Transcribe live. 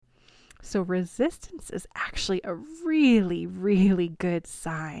So resistance is actually a really, really good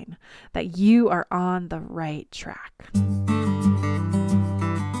sign that you are on the right track.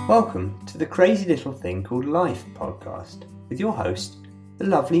 Welcome to the Crazy Little Thing Called Life podcast with your host, the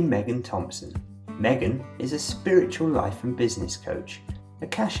lovely Megan Thompson. Megan is a spiritual life and business coach,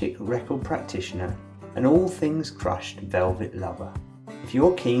 Akashic record practitioner, and all things crushed velvet lover. If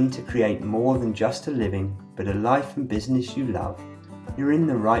you're keen to create more than just a living, but a life and business you love, you're in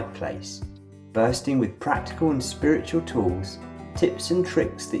the right place, bursting with practical and spiritual tools, tips and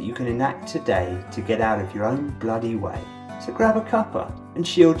tricks that you can enact today to get out of your own bloody way. So grab a cuppa and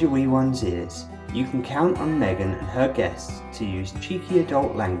shield your wee one's ears. You can count on Megan and her guests to use cheeky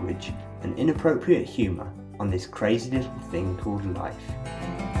adult language and inappropriate humour on this crazy little thing called life.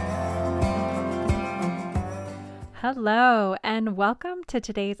 Hello, and welcome to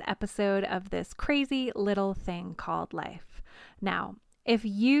today's episode of this crazy little thing called life. Now, if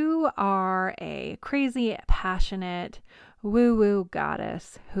you are a crazy, passionate, woo-woo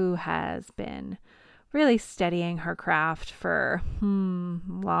goddess who has been really studying her craft for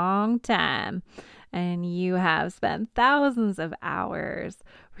long time, and you have spent thousands of hours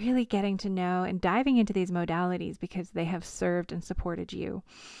really getting to know and diving into these modalities because they have served and supported you,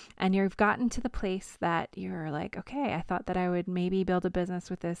 and you've gotten to the place that you're like, okay, I thought that I would maybe build a business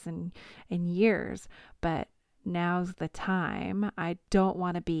with this in years, but now's the time. I don't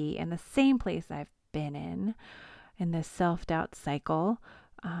want to be in the same place I've been in this self-doubt cycle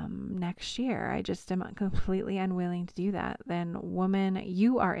next year. I just am completely unwilling to do that. Then, woman,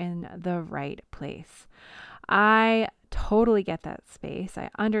 you are in the right place. I totally get that space. I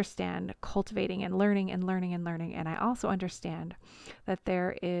understand cultivating and learning and learning and learning. And I also understand that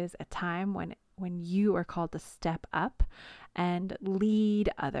there is a time when you are called to step up and lead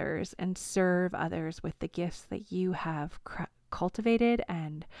others and serve others with the gifts that you have cultivated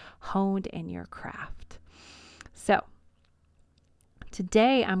and honed in your craft. So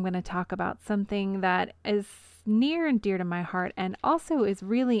today I'm going to talk about something that is near and dear to my heart and also is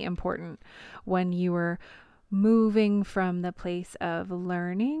really important when you are moving from the place of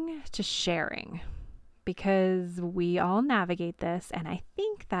learning to sharing, because we all navigate this. And I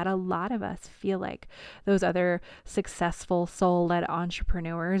think that a lot of us feel like those other successful soul-led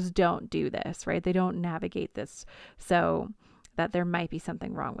entrepreneurs don't do this, right? They don't navigate this, so that there might be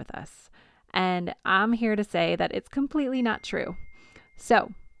something wrong with us. And I'm here to say that it's completely not true.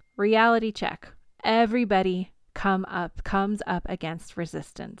 So, reality check. Everybody comes up against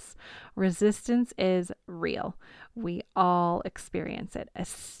resistance. Resistance is real. We all experience it,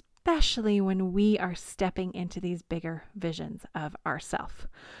 especially when we are stepping into these bigger visions of ourself.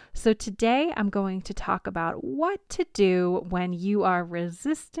 So today I'm going to talk about what to do when you are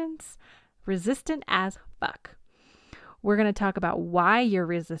resistant as fuck. We're going to talk about why you're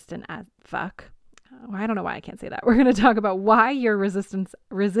resistant as fuck. I don't know why I can't say that. We're going to talk about why you're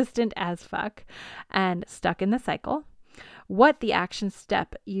resistant as fuck and stuck in the cycle, what the action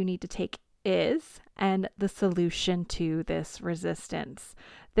step you need to take is, and the solution to this resistance.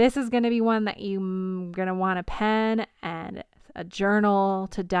 This is going to be one that you're going to want a pen and a journal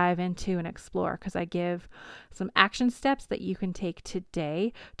to dive into and explore, because I give some action steps that you can take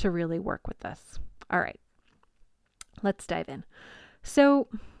today to really work with this. All right, let's dive in. So,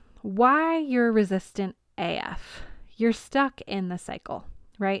 why you're resistant AF? You're stuck in the cycle,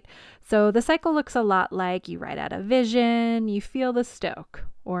 right? So the cycle looks a lot like you write out a vision, you feel the stoke,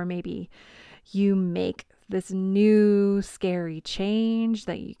 or maybe you make this new scary change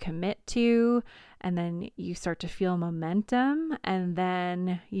that you commit to, and then you start to feel momentum, and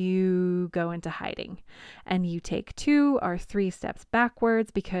then you go into hiding and you take 2 or 3 steps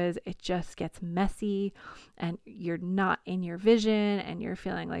backwards because it just gets messy and you're not in your vision and you're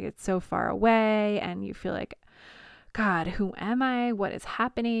feeling like it's so far away and you feel like, God, who am I? What is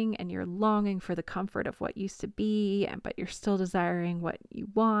happening? And you're longing for the comfort of what used to be, but you're still desiring what you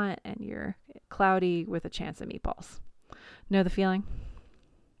want, and you're cloudy with a chance of meatballs. Know the feeling?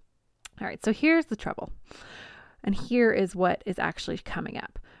 All right, so here's the trouble. And here is what is actually coming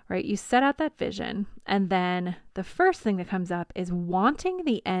up, right? You set out that vision, and then the first thing that comes up is wanting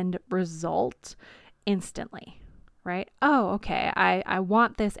the end result instantly, right? Oh, okay, I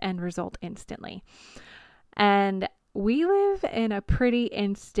want this end result instantly. And we live in a pretty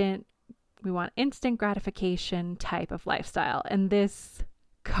we want instant gratification type of lifestyle. And this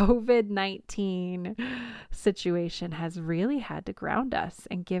COVID-19 situation has really had to ground us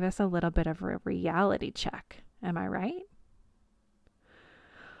and give us a little bit of a reality check. Am I right?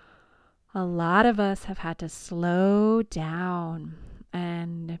 A lot of us have had to slow down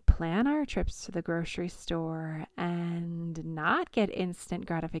and plan our trips to the grocery store and not get instant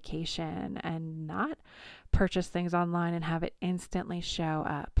gratification and not purchase things online and have it instantly show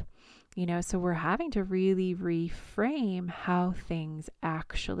up. So we're having to really reframe how things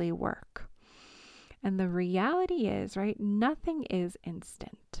actually work. And the reality is, right, nothing is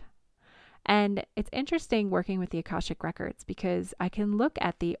instant. And it's interesting working with the Akashic Records because I can look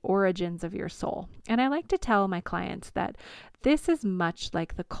at the origins of your soul. And I like to tell my clients that this is much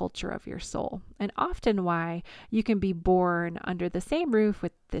like the culture of your soul, and often why you can be born under the same roof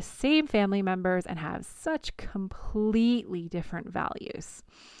with the same family members and have such completely different values.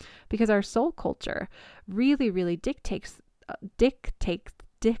 Because our soul culture really, really dictates.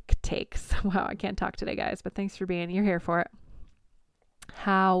 Wow, I can't talk today, guys, but thanks for you're here for it.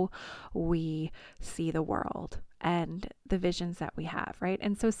 How we see the world and the visions that we have, right?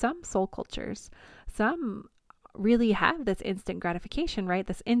 And so some soul cultures, some really have this instant gratification, right?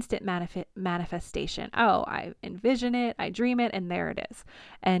 This instant manifestation. Oh, I envision it, I dream it, and there it is.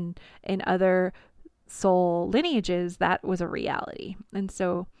 And in other soul lineages, that was a reality. And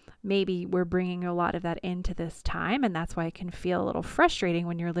so maybe we're bringing a lot of that into this time, and that's why it can feel a little frustrating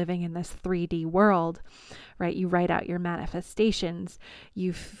when you're living in this 3D world, right? You write out your manifestations,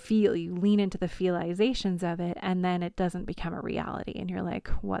 you lean into the feelizations of it, and then it doesn't become a reality, and you're like,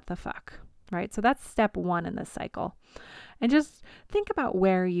 what the fuck, right? So that's step one in this cycle. And just think about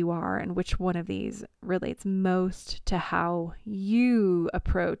where you are and which one of these relates most to how you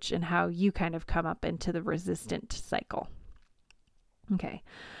approach and how you kind of come up into the resistant cycle. Okay.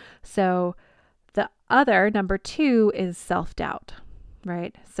 So the other, number 2, is self-doubt,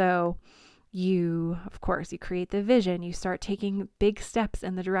 right? So you create the vision, you start taking big steps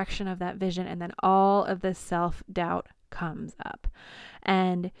in the direction of that vision, and then all of the self-doubt comes up.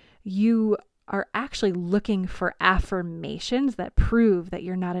 And you are actually looking for affirmations that prove that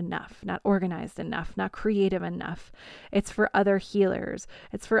you're not enough, not organized enough, not creative enough. It's for other healers.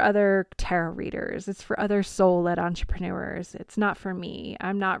 It's for other tarot readers. It's for other soul-led entrepreneurs. It's not for me.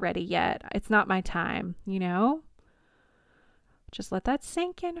 I'm not ready yet. It's not my time, Just let that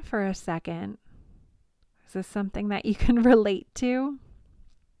sink in for a second. Is this something that you can relate to?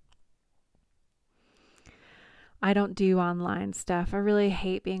 I don't do online stuff. I really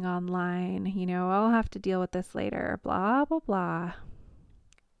hate being online. I'll have to deal with this later. Blah, blah, blah.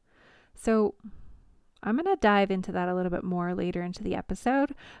 So I'm going to dive into that a little bit more later into the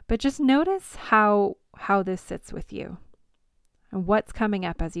episode, but just notice how this sits with you and what's coming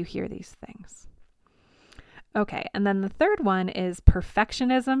up as you hear these things. Okay, and then the third one is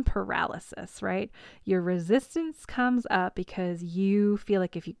perfectionism paralysis, right? Your resistance comes up because you feel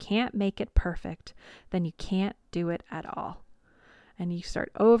like if you can't make it perfect, then you can't do it at all. And you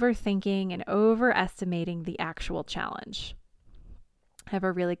start overthinking and overestimating the actual challenge. I have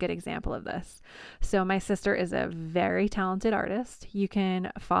a really good example of this. So my sister is a very talented artist. You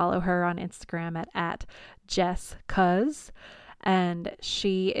can follow her on Instagram at JessCuz. And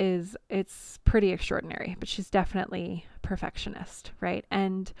it's pretty extraordinary, but she's definitely a perfectionist, right?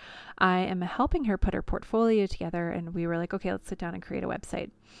 And I am helping her put her portfolio together, and we were like, okay, let's sit down and create a website.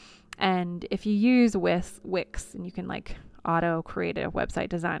 And if you use Wix, and you can auto create a website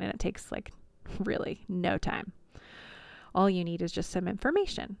design, and it takes really no time. All you need is just some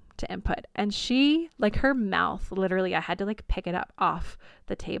information to input. And she, her mouth, literally, I had to pick it up off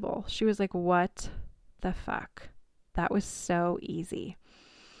the table. She was like, what the fuck? That was so easy.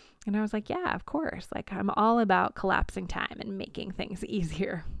 And I was like, yeah, of course. I'm all about collapsing time and making things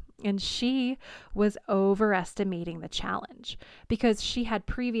easier. And she was overestimating the challenge because she had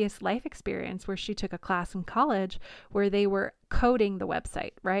previous life experience where she took a class in college where they were coding the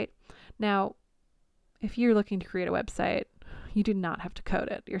website, right? Now, if you're looking to create a website, you do not have to code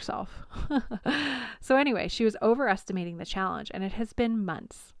it yourself. So anyway, she was overestimating the challenge, and it has been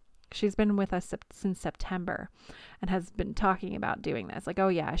months. She's been with us since September and has been talking about doing this. Oh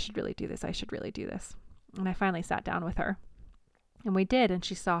yeah, I should really do this. I should really do this. And I finally sat down with her and we did, and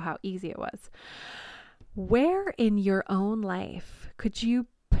she saw how easy it was. Where in your own life could you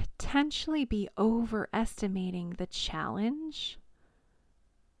potentially be overestimating the challenge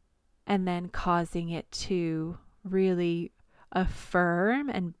and then causing it to really affirm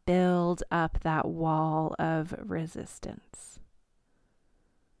and build up that wall of resistance?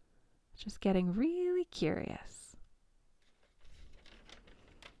 Just getting really curious.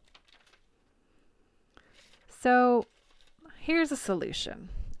 So here's a solution,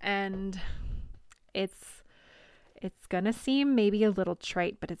 and it's going to seem maybe a little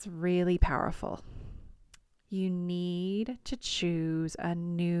trite, but it's really powerful. You need to choose a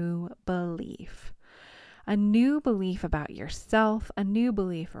new belief. a new belief about yourself, a new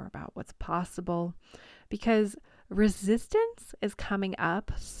belief about what's possible, because resistance is coming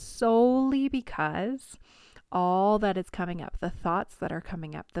up solely because all that is coming up, the thoughts that are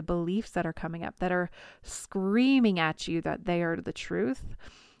coming up, the beliefs that are coming up, that are screaming at you that they are the truth,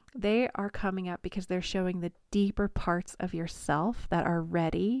 they are coming up because they're showing the deeper parts of yourself that are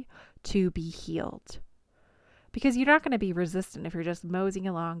ready to be healed. Because you're not going to be resistant if you're just moseying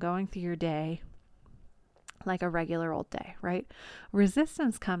along, going through your day like a regular old day, right?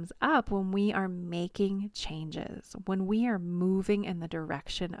 Resistance comes up when we are making changes, when we are moving in the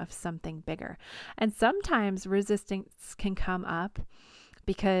direction of something bigger. And sometimes resistance can come up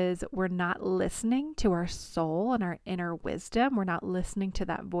because we're not listening to our soul and our inner wisdom. We're not listening to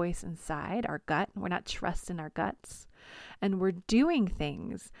that voice inside our gut. We're not trusting our guts. And we're doing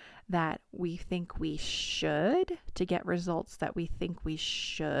things that we think we should to get results that we think we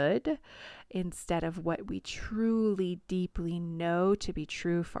should, instead of what we truly, deeply know to be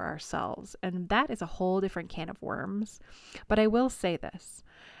true for ourselves. And that is a whole different can of worms. But I will say this.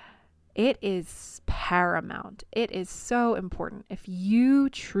 It is paramount. It is so important. If you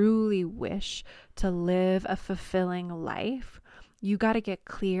truly wish to live a fulfilling life, you got to get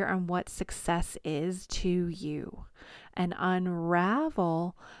clear on what success is to you and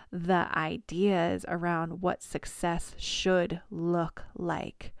unravel the ideas around what success should look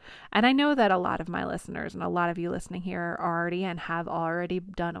like. And I know that a lot of my listeners and a lot of you listening here are already and have already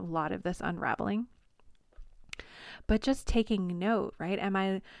done a lot of this unraveling. But just taking note, right? Am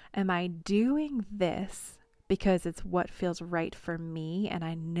I doing this because it's what feels right for me, and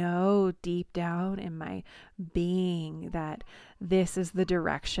I know deep down in my being that this is the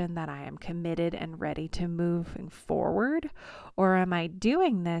direction that I am committed and ready to moving forward? Or am I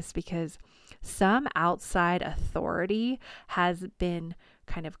doing this because some outside authority has been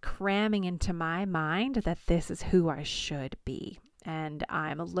kind of cramming into my mind that this is who I should be? And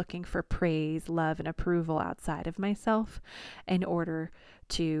I'm looking for praise, love, and approval outside of myself in order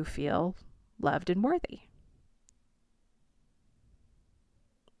to feel loved and worthy.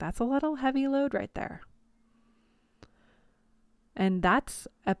 That's a little heavy load right there. And that's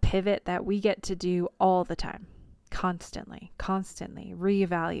a pivot that we get to do all the time, constantly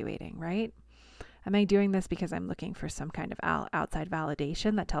reevaluating, right? Am I doing this because I'm looking for some kind of outside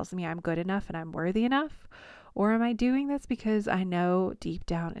validation that tells me I'm good enough and I'm worthy enough? Or am I doing this because I know deep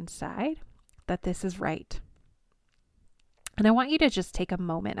down inside that this is right? And I want you to just take a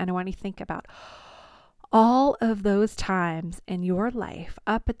moment and I want you to think about all of those times in your life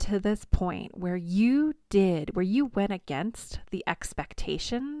up to this point where you went against the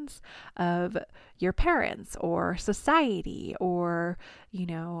expectations of your parents or society or,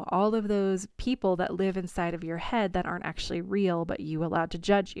 all of those people that live inside of your head that aren't actually real, but you allowed to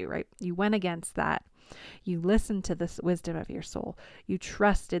judge you, right? You went against that. You listened to this wisdom of your soul. You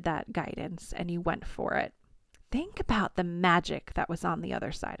trusted that guidance and you went for it. Think about the magic that was on the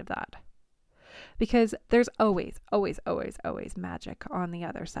other side of that. Because there's always magic on the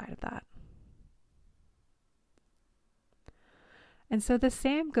other side of that. And so the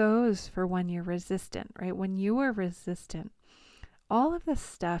same goes for when you're resistant, right? When you are resistant, all of the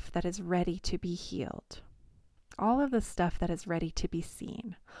stuff that is ready to be healed, all of the stuff that is ready to be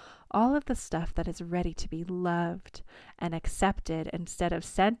seen, all of the stuff that is ready to be loved and accepted instead of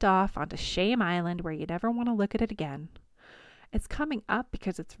sent off onto Shame Island where you never want to look at it again, it's coming up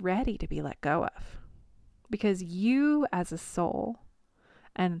because it's ready to be let go of. Because you as a soul,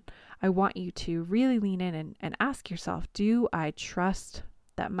 and I want you to really lean in and ask yourself, do I trust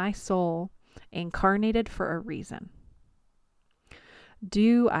that my soul incarnated for a reason?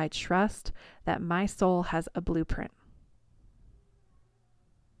 Do I trust that my soul has a blueprint?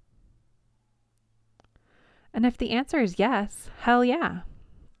 And if the answer is yes, hell yeah.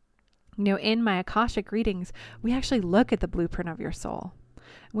 In my Akashic readings, we actually look at the blueprint of your soul.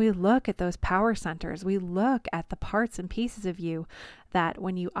 We look at those power centers. We look at the parts and pieces of you that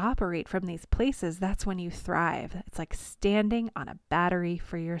when you operate from these places, that's when you thrive. It's like standing on a battery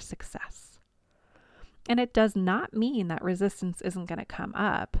for your success. And it does not mean that resistance isn't going to come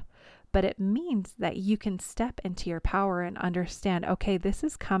up, but it means that you can step into your power and understand, okay, this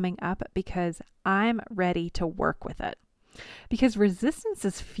is coming up because I'm ready to work with it. Because resistance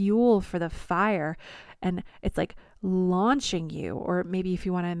is fuel for the fire, and it's like launching you. Or maybe if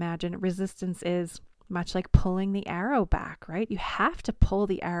you want to imagine, resistance is much like pulling the arrow back, right? You have to pull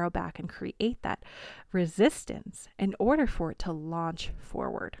the arrow back and create that resistance in order for it to launch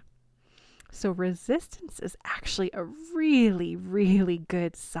forward. So resistance is actually a really, really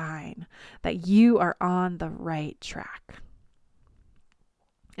good sign that you are on the right track.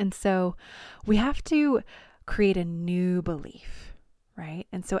 And so we have to create a new belief, right?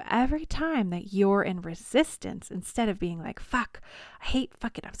 And so every time that you're in resistance, instead of being like, fuck, I hate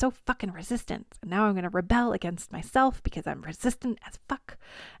fucking, I'm so fucking resistant. And now I'm going to rebel against myself because I'm resistant as fuck.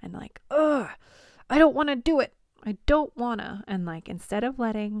 And like, ugh, I don't want to do it. I don't want to. And like, instead of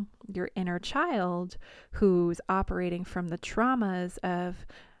letting your inner child who's operating from the traumas of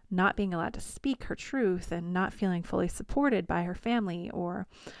not being allowed to speak her truth and not feeling fully supported by her family, or,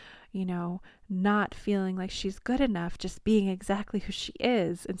 you know, not feeling like she's good enough, just being exactly who she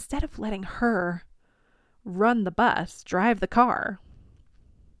is, instead of letting her run the bus, drive the car,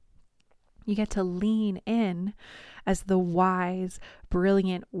 you get to lean in as the wise,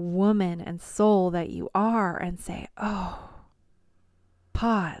 brilliant woman and soul that you are and say, oh,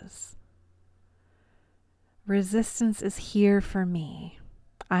 pause. Resistance is here for me.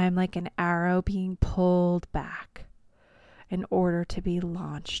 I am like an arrow being pulled back in order to be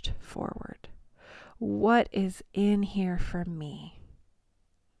launched forward. What is in here for me?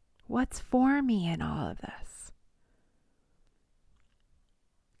 What's for me in all of this?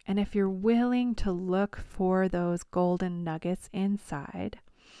 And if you're willing to look for those golden nuggets inside,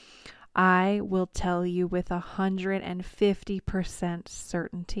 I will tell you with 150%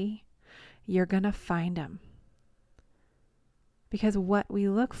 certainty, you're going to find them. Because what we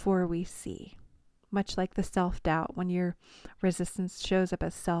look for, we see. Much like the self-doubt, when your resistance shows up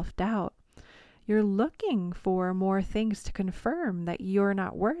as self-doubt, you're looking for more things to confirm that you're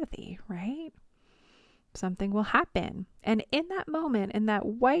not worthy, right? Something will happen. And in that moment, in that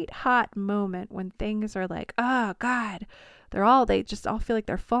white hot moment when things are like, oh God, they just all feel like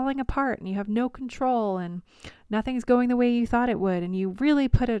they're falling apart and you have no control and nothing's going the way you thought it would. And you really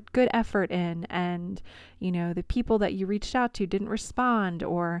put a good effort in, and, you know, the people that you reached out to didn't respond,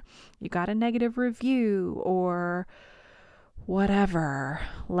 or you got a negative review, or whatever,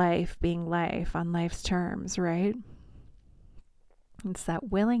 life being life on life's terms, right? It's that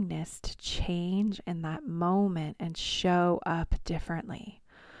willingness to change in that moment and show up differently.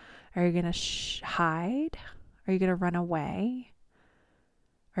 Are you going to hide? Are you going to run away?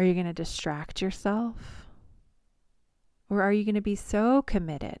 Are you going to distract yourself? Or are you going to be so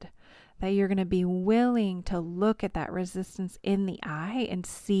committed that you're going to be willing to look at that resistance in the eye and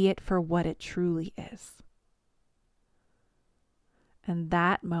see it for what it truly is? And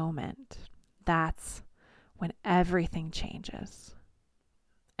that moment, that's when everything changes.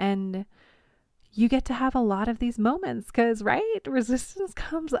 And you get to have a lot of these moments because, right, resistance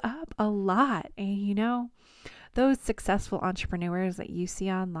comes up a lot. And, you know, those successful entrepreneurs that you see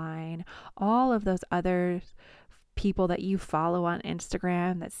online, all of those other people that you follow on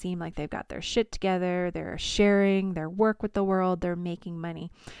Instagram that seem like they've got their shit together, they're sharing their work with the world, they're making money,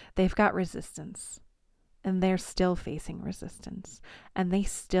 they've got resistance. And they're still facing resistance. And they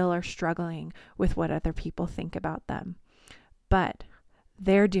still are struggling with what other people think about them. But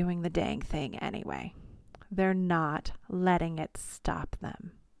they're doing the dang thing anyway. They're not letting it stop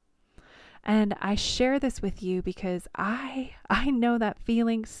them. And I share this with you because I know that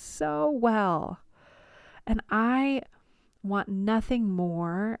feeling so well. And I want nothing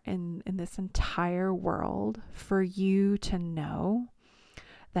more in this entire world for you to know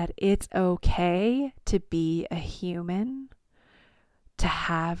that it's okay to be a human, to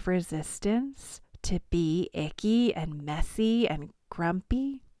have resistance, to be icky and messy and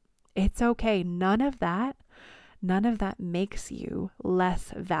grumpy. It's okay. None of that makes you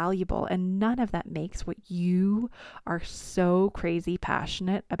less valuable, and none of that makes what you are so crazy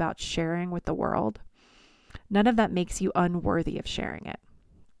passionate about sharing with the world. None of that makes you unworthy of sharing it.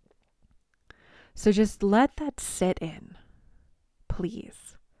 So just let that sit in,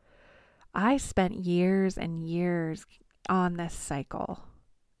 please. I spent years and years on this cycle,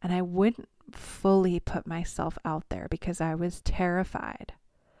 and I wouldn't fully put myself out there because I was terrified.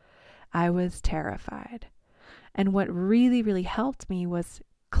 And what really, really helped me was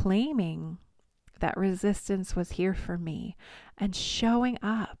claiming that resistance was here for me and showing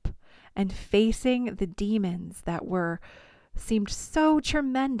up and facing the demons that seemed so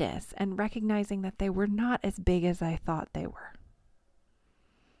tremendous and recognizing that they were not as big as I thought they were.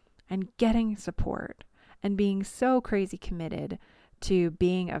 And getting support and being so crazy committed to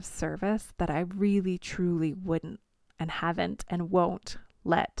being of service that I really, truly wouldn't and haven't and won't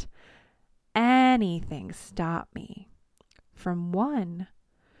let anything stop me from, one,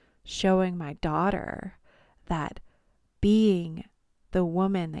 showing my daughter that being the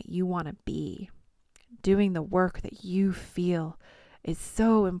woman that you want to be, doing the work that you feel is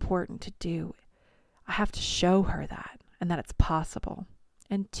so important to do. I have to show her that and that it's possible.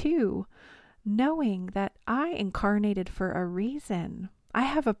 And two, knowing that I incarnated for a reason. I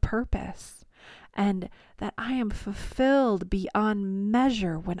have a purpose, and that I am fulfilled beyond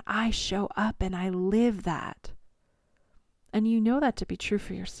measure when I show up and I live that. And you know that to be true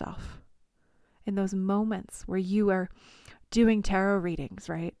for yourself. In those moments where you are doing tarot readings,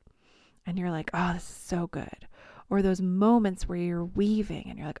 right? And you're like, oh, this is so good. Or those moments where you're weaving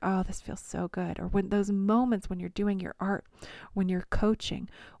and you're like, oh, this feels so good. Or when those moments when you're doing your art, when you're coaching,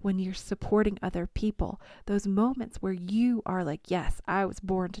 when you're supporting other people, those moments where you are like, yes, I was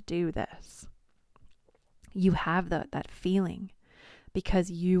born to do this. You have that feeling because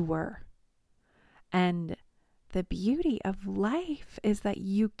you were. And the beauty of life is that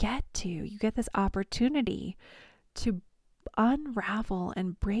you get this opportunity to unravel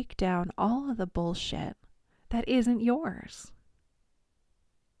and break down all of the bullshit that isn't yours.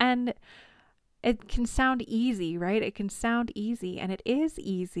 And it can sound easy, right? It can sound easy, and it is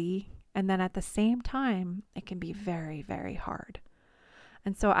easy. And then at the same time, it can be very, very hard.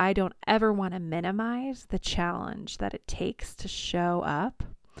 And so I don't ever want to minimize the challenge that it takes to show up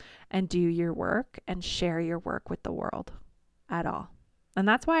and do your work and share your work with the world at all. And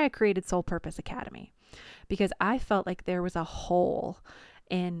that's why I created Soul Purpose Academy, because I felt like there was a hole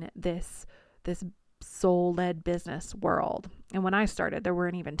in this soul-led business world. And when I started, there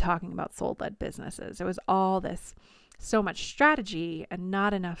weren't even talking about soul-led businesses. It was all this, so much strategy and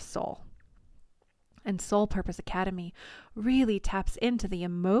not enough soul. And Soul Purpose Academy really taps into the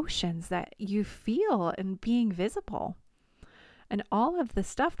emotions that you feel in being visible. And all of the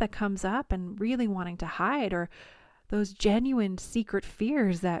stuff that comes up and really wanting to hide, or those genuine secret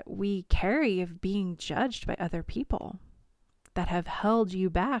fears that we carry of being judged by other people that have held you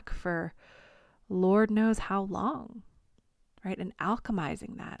back for Lord knows how long, right? And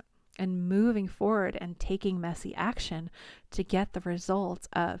alchemizing that and moving forward and taking messy action to get the results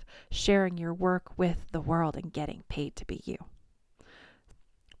of sharing your work with the world and getting paid to be you.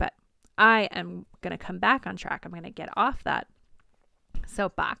 But I am going to come back on track. I'm going to get off that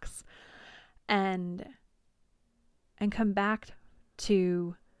soapbox and come back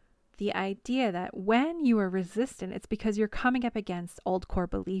to the idea that when you are resistant, it's because you're coming up against old core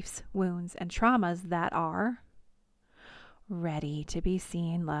beliefs, wounds, and traumas that are ready to be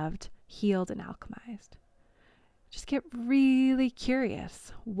seen, loved, healed, and alchemized. Just get really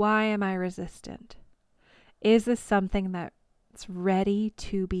curious. Why am I resistant? Is this something that's ready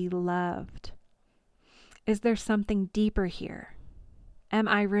to be loved? Is there something deeper here? Am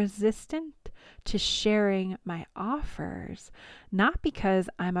I resistant to sharing my offers, not because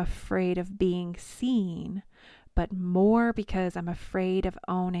I'm afraid of being seen, but more because I'm afraid of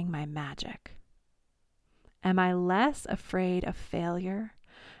owning my magic? Am I less afraid of failure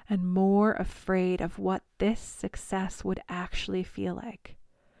and more afraid of what this success would actually feel like,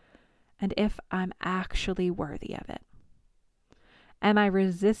 and if I'm actually worthy of it? Am I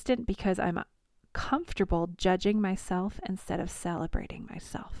resistant because I'm comfortable judging myself instead of celebrating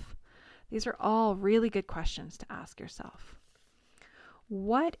myself? These are all really good questions to ask yourself.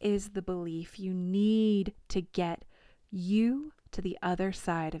 What is the belief you need to get you to the other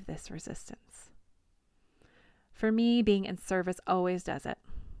side of this resistance? For me, being in service always does it.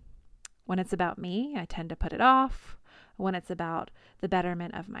 When it's about me, I tend to put it off. When it's about the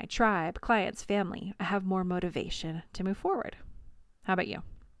betterment of my tribe, clients, family, I have more motivation to move forward. How about you?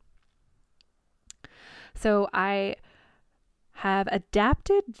 So I have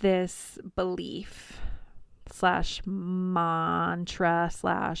adapted this belief / mantra /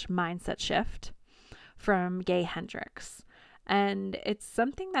 mindset shift from Gay Hendricks. And it's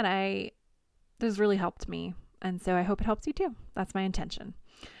something that has really helped me. And so I hope it helps you too. That's my intention.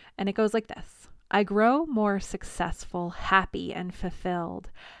 And it goes like this. I grow more successful, happy, and fulfilled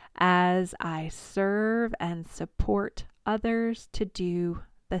as I serve and support others to do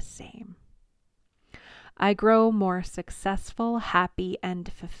the same. I grow more successful, happy,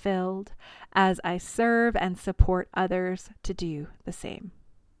 and fulfilled as I serve and support others to do the same.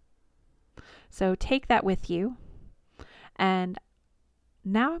 So take that with you. And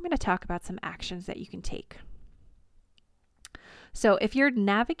now I'm going to talk about some actions that you can take. So if you're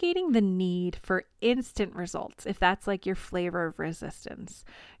navigating the need for instant results, if that's like your flavor of resistance,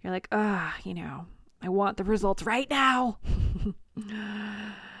 you're like, I want the results right now.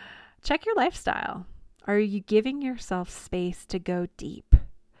 Check your lifestyle. Are you giving yourself space to go deep,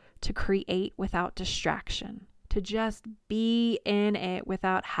 to create without distraction, to just be in it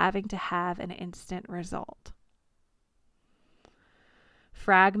without having to have an instant result?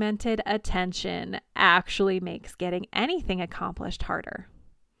 Fragmented attention actually makes getting anything accomplished harder.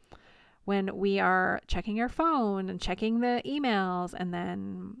 When we are checking our phone and checking the emails and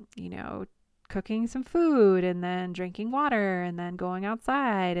then, cooking some food and then drinking water and then going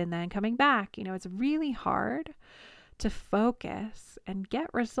outside and then coming back. It's really hard to focus and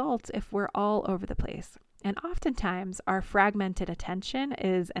get results if we're all over the place. And oftentimes our fragmented attention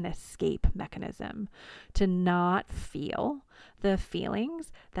is an escape mechanism to not feel the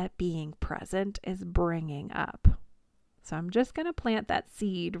feelings that being present is bringing up. So I'm just going to plant that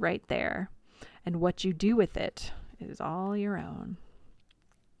seed right there. And what you do with it is all your own.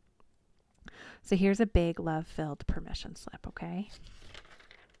 So here's a big love-filled permission slip, okay?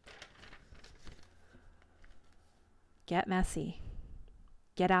 Get messy.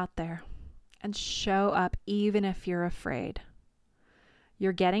 Get out there and show up even if you're afraid.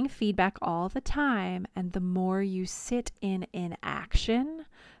 You're getting feedback all the time, and the more you sit in inaction,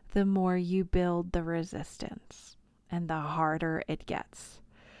 the more you build the resistance and the harder it gets.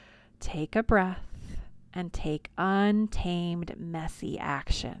 Take a breath and take untamed, messy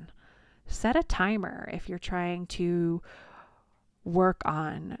action. Set a timer if you're trying to work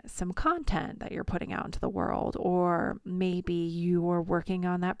on some content that you're putting out into the world, or maybe you are working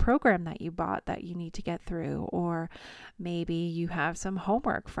on that program that you bought that you need to get through, or maybe you have some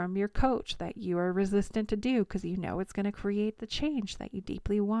homework from your coach that you are resistant to do because it's going to create the change that you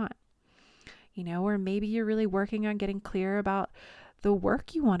deeply want. Or maybe you're really working on getting clear about the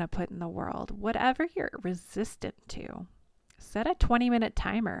work you want to put in the world. Whatever you're resistant to, set a 20-minute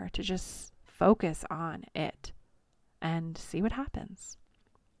timer to just focus on it and see what happens.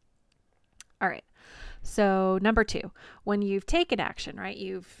 All right. So number 2, when you've taken action, right?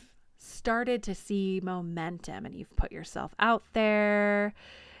 You've started to see momentum and you've put yourself out there.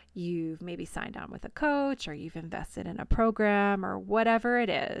 You've maybe signed on with a coach, or you've invested in a program, or whatever it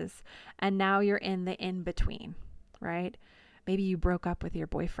is. And now you're in the in-between, right? Maybe you broke up with your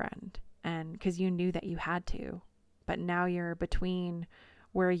boyfriend and because you knew that you had to, but now you're between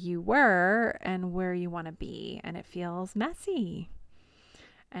where you were and where you want to be, and it feels messy.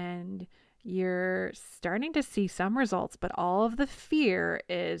 And you're starting to see some results, but all of the fear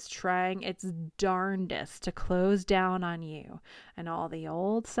is trying its darndest to close down on you. And all the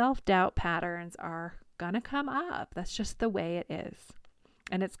old self-doubt patterns are going to come up. That's just the way it is.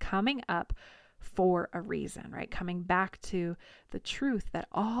 And it's coming up for a reason, right? Coming back to the truth that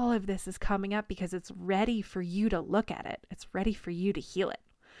all of this is coming up because it's ready for you to look at it. It's ready for you to heal it.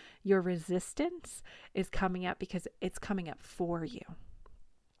 Your resistance is coming up because it's coming up for you.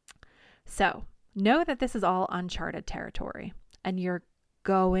 So know that this is all uncharted territory and you're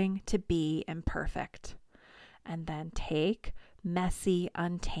going to be imperfect. And then take messy,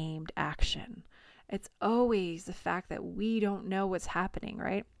 untamed action. It's always the fact that we don't know what's happening,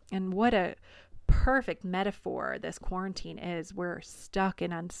 right? And what a perfect metaphor this quarantine is. We're stuck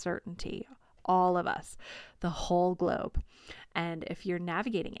in uncertainty, all of us, the whole globe. And if you're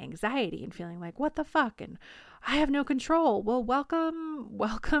navigating anxiety and feeling like, what the fuck? And I have no control. Well,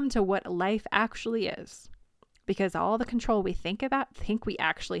 welcome to what life actually is. Because all the control we think we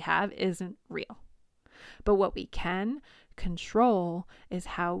actually have isn't real. But what we can control is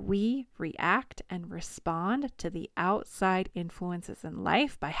how we react and respond to the outside influences in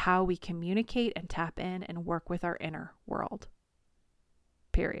life by how we communicate and tap in and work with our inner world.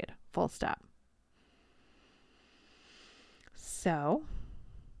 Period. Full stop. So,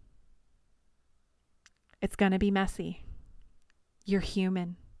 it's going to be messy. You're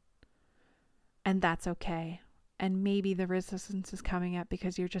human. And that's okay. And maybe the resistance is coming up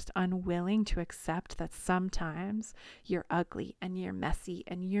because you're just unwilling to accept that sometimes you're ugly and you're messy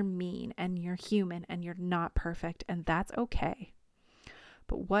and you're mean and you're human and you're not perfect. And that's okay.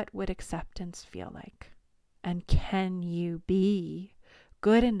 But what would acceptance feel like? And can you be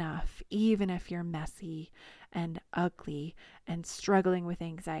good enough even if you're messy and ugly and struggling with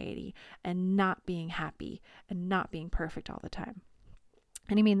anxiety and not being happy and not being perfect all the time?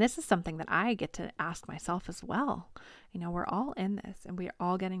 And I mean, this is something that I get to ask myself as well. We're all in this and we're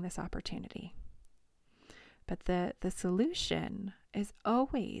all getting this opportunity. But the solution is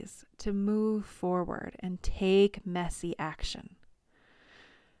always to move forward and take messy action.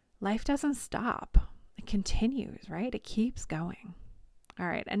 Life doesn't stop. It continues, right? It keeps going. All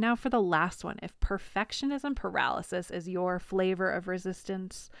right. And now for the last one. If perfectionism paralysis is your flavor of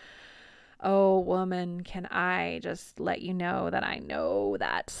resistance, oh, woman, can I just let you know that I know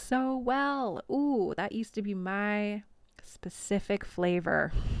that so well. Ooh, that used to be my specific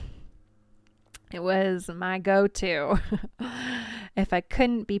flavor. It was my go-to. If I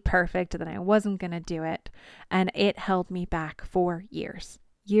couldn't be perfect, then I wasn't going to do it. And it held me back for years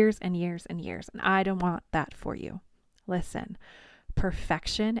and years and years. And I don't want that for you. Listen,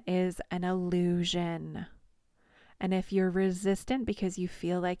 perfection is an illusion. And if you're resistant because you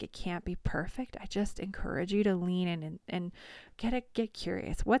feel like it can't be perfect, I just encourage you to lean in and get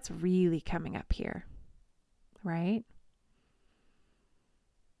curious. What's really coming up here, right?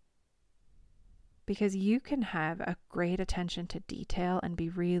 Because you can have a great attention to detail and be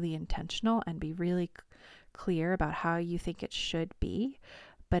really intentional and be really clear about how you think it should be.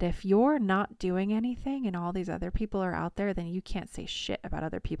 But if you're not doing anything and all these other people are out there, then you can't say shit about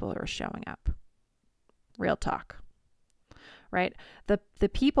other people who are showing up. Real talk. Right? The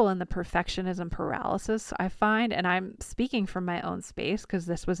people in the perfectionism paralysis, I find, and I'm speaking from my own space because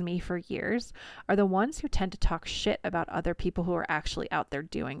this was me for years, are the ones who tend to talk shit about other people who are actually out there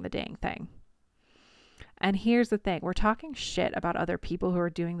doing the dang thing. And here's the thing, we're talking shit about other people who are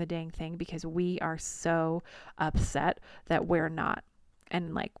doing the dang thing because we are so upset that we're not.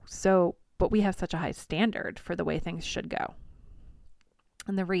 And but we have such a high standard for the way things should go.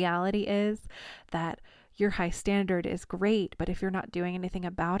 And the reality is that your high standard is great, but if you're not doing anything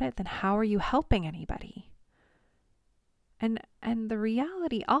about it, then how are you helping anybody? And the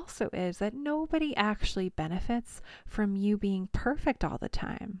reality also is that nobody actually benefits from you being perfect all the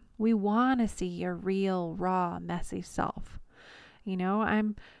time. We want to see your real, raw, messy self.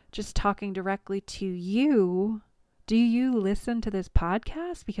 I'm just talking directly to you. Do you listen to this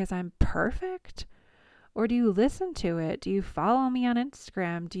podcast because I'm perfect? Or do you listen to it? Do you follow me on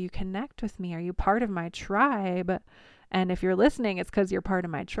Instagram? Do you connect with me? Are you part of my tribe? And if you're listening, it's because you're part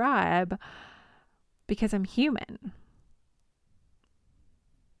of my tribe, because I'm human.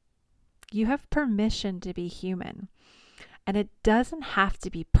 You have permission to be human. And it doesn't have to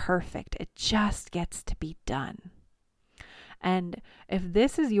be perfect. It just gets to be done. And if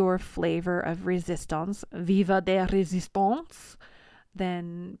this is your flavor of resistance, viva de resistance,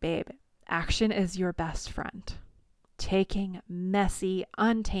 then babe, action is your best friend. Taking messy,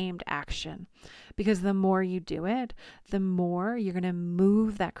 untamed action. Because the more you do it, the more you're going to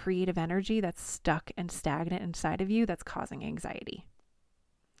move that creative energy that's stuck and stagnant inside of you that's causing anxiety.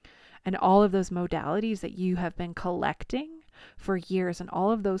 And all of those modalities that you have been collecting for years and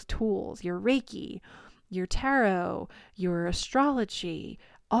all of those tools, your Reiki, your tarot, your astrology,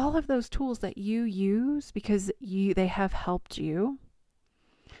 all of those tools that you use because they have helped you,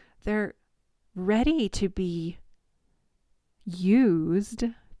 they're ready to be used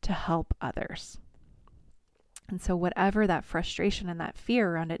to help others. And so whatever that frustration and that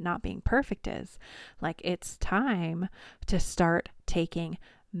fear around it not being perfect is, it's time to start taking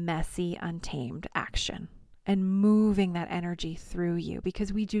messy, untamed action and moving that energy through you,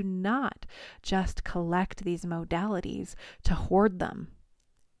 because we do not just collect these modalities to hoard them.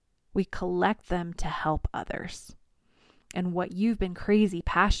 We collect them to help others. And what you've been crazy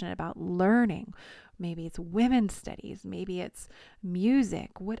passionate about learning, maybe it's women's studies, maybe it's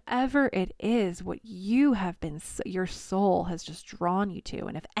music, whatever it is, what you have been, your soul has just drawn you to.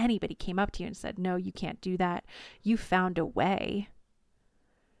 And if anybody came up to you and said, no, you can't do that, you found a way.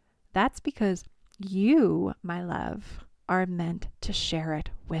 That's because you, my love, are meant to share it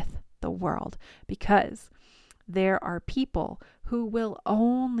with the world, because there are people who will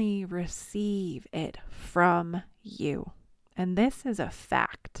only receive it from you. And this is a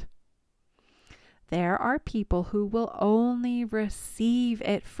fact. There are people who will only receive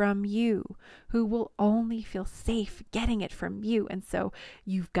it from you, who will only feel safe getting it from you. And so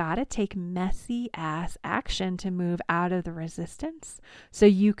you've got to take messy ass action to move out of the resistance so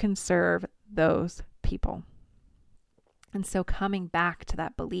you can serve those people. And so coming back to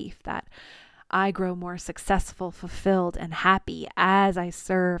that belief that I grow more successful, fulfilled, and happy as I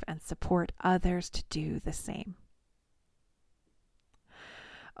serve and support others to do the same.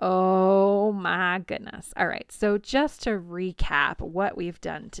 Oh my goodness. All right. So just to recap what we've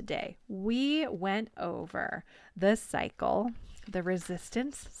done today, we went over the cycle, the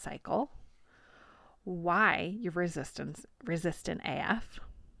resistance cycle, why you're resistant AF,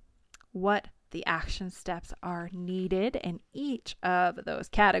 what the action steps are needed in each of those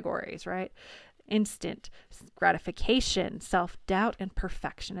categories, right? Instant gratification, self-doubt, and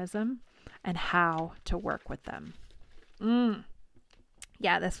perfectionism, and how to work with them.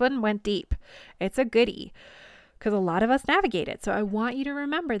 Yeah, this one went deep. It's a goodie because a lot of us navigate it. So I want you to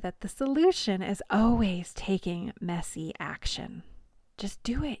remember that the solution is always taking messy action. Just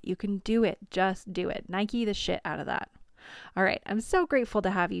do it. You can do it. Just do it. Nike the shit out of that. All right. I'm so grateful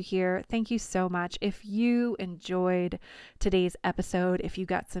to have you here. Thank you so much. If you enjoyed today's episode, if you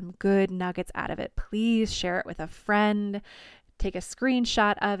got some good nuggets out of it, please share it with a friend. take a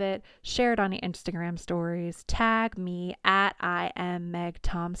screenshot of it, share it on your Instagram stories, tag me at I am Meg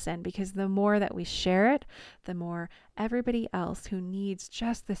Thompson, because the more that we share it, the more everybody else who needs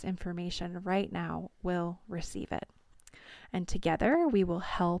just this information right now will receive it. And together we will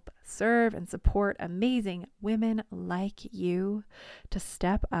help serve and support amazing women like you to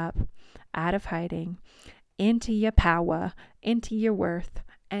step up out of hiding into your power, into your worth,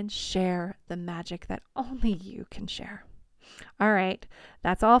 and share the magic that only you can share. All right,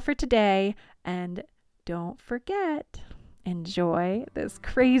 that's all for today. And don't forget, enjoy this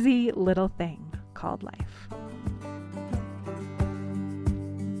crazy little thing called life.